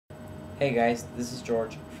Hey guys, this is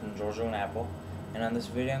George from Georgia and Apple, and on this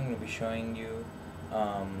video I'm going to be showing you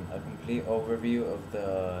a complete overview of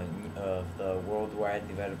the Worldwide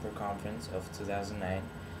Developer Conference of 2009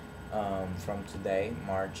 from today,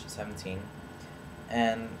 March 17,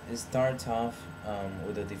 and it starts off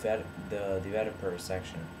with the developers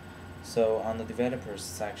section. So on the developers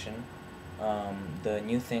section, the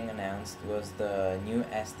new thing announced was the new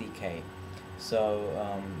SDK. So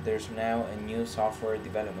there's now a new software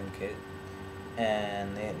development kit,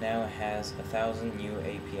 and it now has 1,000 new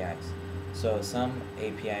APIs. So some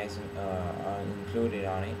APIs are included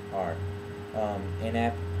on it are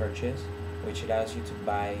in-app purchase, which allows you to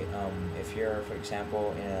buy, if you're, for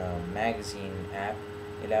example, in a magazine app,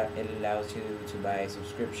 it allows you to buy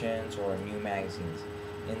subscriptions or new magazines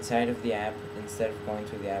inside of the app instead of going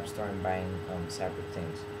to the App Store and buying separate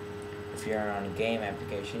things. If you're on a game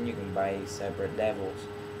application, you can buy separate levels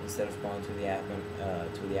instead of going to the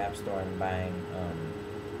App Store and buying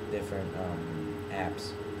different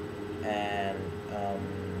apps. And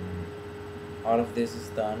all of this is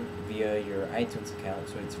done via your iTunes account,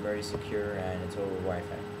 so it's very secure and it's over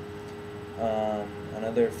Wi-Fi.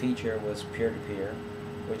 Another feature was peer-to-peer,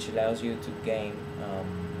 which allows you to game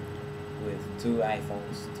with two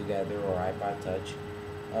iPhones together or iPod Touch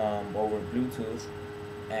over Bluetooth,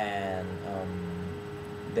 and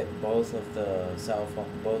both of the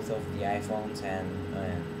iPhones and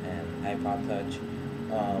iPod Touch,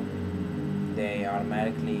 they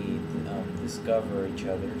automatically discover each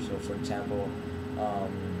other. So for example,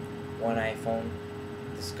 one iPhone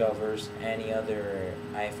discovers any other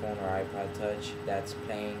iPhone or iPod Touch that's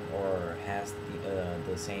playing or has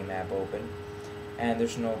the same app open, and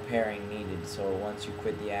there's no pairing needed. So once you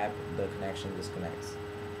quit the app, the connection disconnects.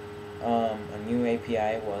 A new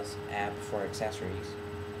API was app for accessories.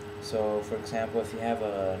 So for example, if you have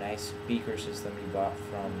a nice speaker system you bought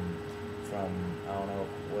from I don't know,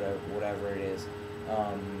 whatever it is,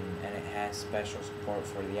 and it has special support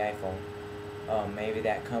for the iPhone, maybe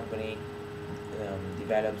that company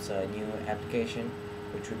develops a new application,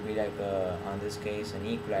 which would be like on this case an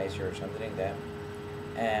equalizer or something like that,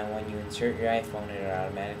 and when you insert your iPhone, it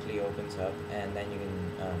automatically opens up, and then you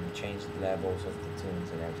can change the levels of the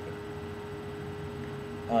tunes and everything.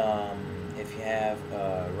 If you have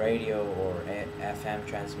a radio or FM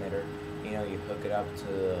transmitter, you hook it up to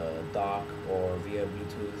the dock or via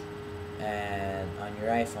Bluetooth, and on your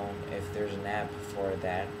iPhone, if there's an app for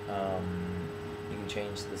that, you can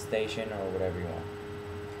change the station or whatever you want.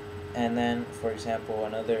 And then, for example,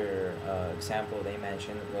 another example they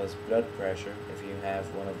mentioned was blood pressure. If you have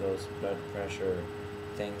one of those blood pressure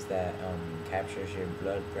things that captures your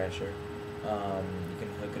blood pressure, you can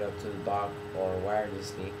hook it up to the dock or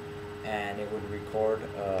wirelessly, and it would record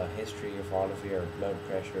a history of all of your blood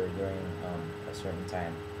pressure during a certain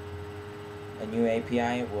time. A new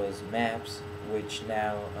API was maps, which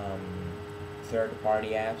now third-party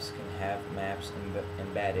apps can have maps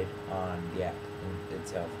embedded on the app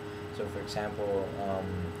itself. So for example,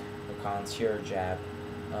 the concierge app,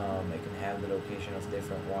 it can have the location of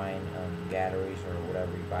different wine galleries or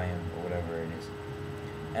whatever you buy them or whatever it is.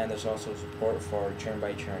 And there's also support for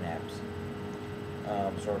churn-by-churn apps,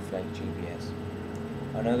 sort of like GPS.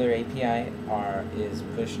 Another API is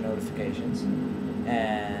push notifications,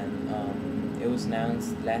 and it was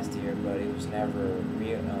announced last year, but it was never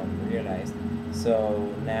realized.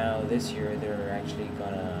 So now this year they're actually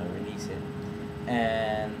gonna release it,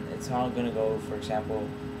 and it's all gonna go, for example,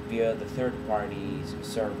 via the third-party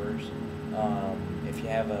servers. If you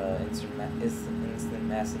have a instant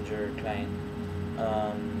messenger client,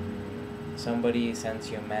 somebody sends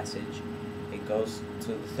you a message, it goes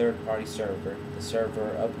to the third-party server, the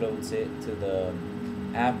server uploads it to the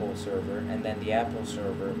Apple server, and then the Apple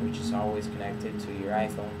server, which is always connected to your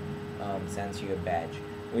iPhone, sends you a badge,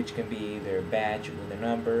 which can be either a badge with a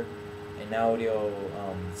number, an audio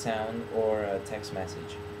sound, or a text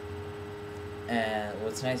message. And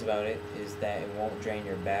what's nice about it is that it won't drain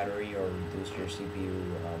your battery or reduce your CPU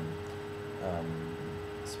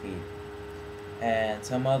speed. And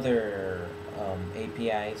some other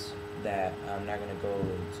APIs that I'm not going to go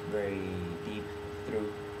very deep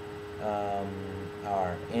through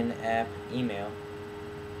are in-app email,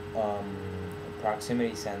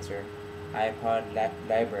 proximity sensor, iPod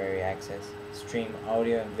library access, stream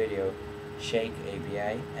audio and video, Shake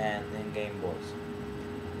API, and in-game voice.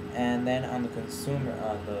 And then on the consumer's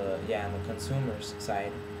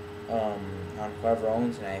side, on whoever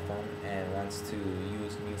owns an iPhone and wants to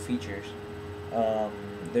use new features,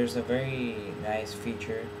 there's a very nice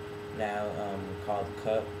feature now called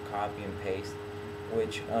cut, copy, and paste,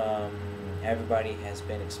 which everybody has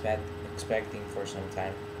been expecting for some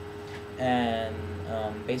time. And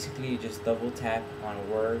basically you just double tap on a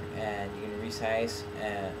word and you can resize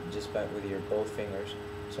just by with your both fingers,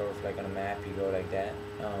 sort of like on a map. You go like that,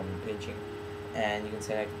 pinching, and you can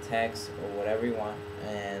select text or whatever you want.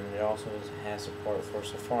 And it also has support for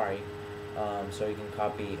Safari, so you can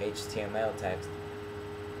copy HTML text,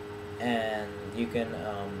 and you can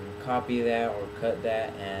copy that or cut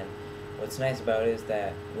that. And what's nice about it is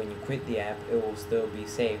that when you quit the app, it will still be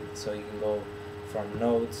saved, so you can go from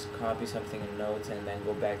notes, copy something in notes, and then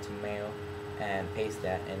go back to mail and paste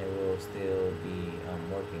that, and it will still be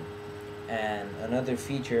working. And another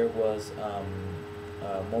feature was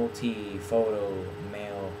multi-photo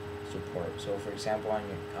mail support. So for example,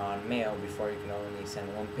 on mail, before you can only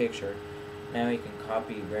send one picture, now you can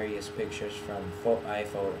copy various pictures from photo,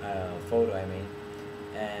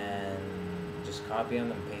 and just copy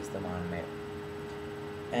them and paste them on mail.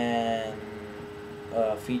 And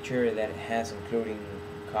a feature that it has, including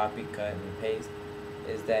copy, cut, and paste,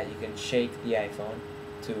 is that you can shake the iPhone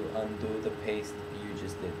to undo the paste you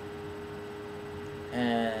just did.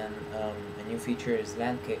 And a new feature is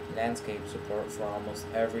landscape support for almost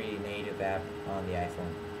every native app on the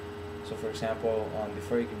iPhone. So for example,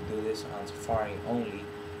 before you can do this on Safari only,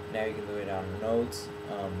 now you can do it on notes,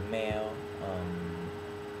 mail,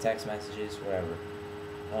 text messages, whatever.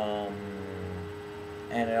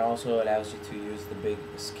 And it also allows you to use the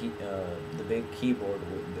big keyboard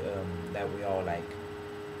that we all like.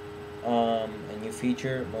 A new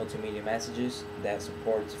feature, multimedia messages, that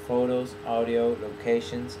supports photos, audio,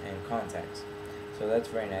 locations, and contacts. So that's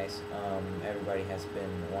very nice. Everybody has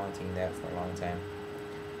been wanting that for a long time.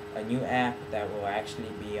 A new app that will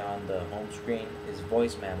actually be on the home screen is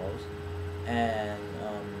voice memos, and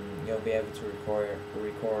you'll be able to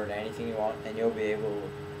record anything you want, and you'll be able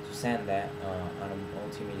to send that on a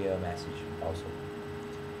multimedia message also.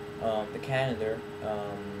 The calendar,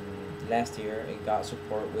 last year it got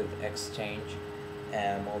support with Exchange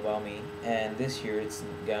and MobileMe, and this year it's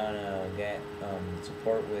gonna get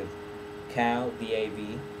support with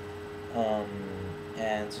DAV,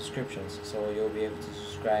 and subscriptions. So you'll be able to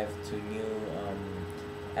subscribe to new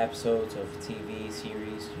episodes of TV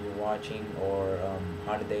series you're watching, or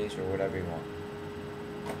holidays, or whatever you want.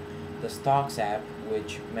 The Stocks app,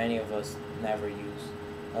 which many of us never use,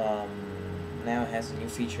 now has a new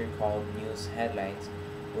feature called News Headlines,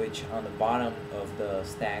 which on the bottom of the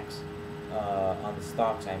stacks, on the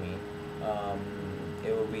stocks, it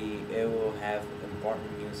will have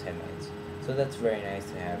important news headlines. So that's very nice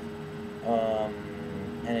to have.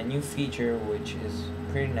 And a new feature which is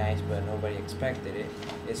pretty nice but nobody expected it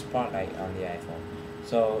is Spotlight on the iPhone.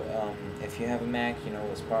 So if you have a Mac, you know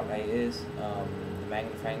what Spotlight is, the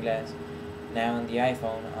magnifying glass. Now on the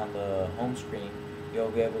iPhone, on the home screen,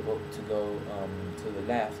 you'll be able to go to the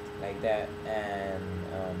left like that, and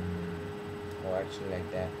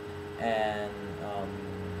like that, and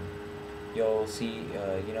you'll see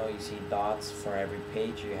you see dots for every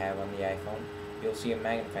page you have on the iPhone. You'll see a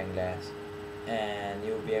magnifying glass, and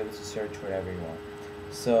you'll be able to search whatever you want.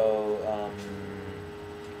 So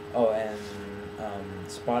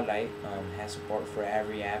Spotlight has support for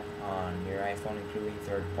every app on your iPhone, including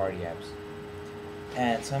third-party apps.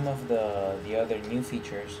 And some of the other new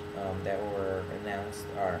features that were announced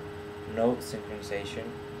are note synchronization,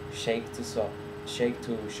 shake to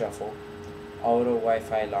shuffle, auto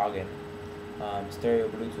Wi-Fi login, stereo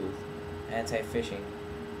Bluetooth, anti-phishing,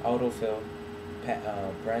 autofill,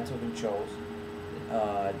 parental controls,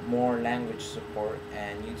 more language support,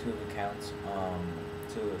 and YouTube accounts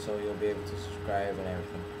so you'll be able to subscribe and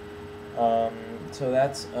everything. So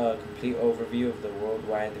that's a complete overview of the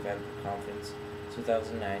Worldwide Developer Conference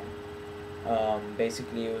 2009.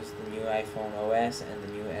 Basically, it was the new iPhone OS and the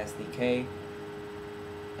new SDK.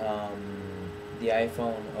 The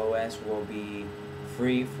iPhone OS will be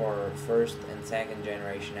free for first and second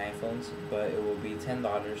generation iPhones, but it will be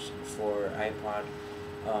 $10 for iPod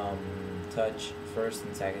Touch first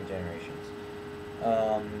and second generations.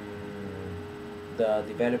 The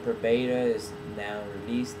developer beta is now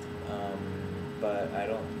released, but I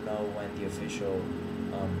don't know when the official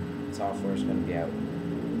software is going to be out.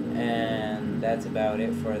 And that's about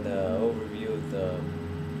it for the overview of the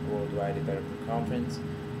Worldwide Developer Conference.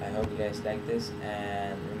 I hope you guys like this,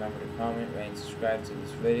 and remember to comment, rate, and subscribe to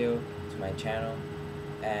this video, to my channel,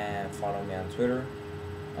 and follow me on Twitter.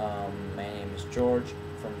 My name is George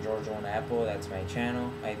from George on Apple. That's my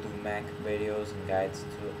channel. I do Mac videos and guides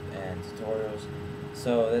and tutorials.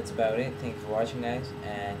 So that's about it. Thanks for watching, guys,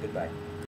 and goodbye.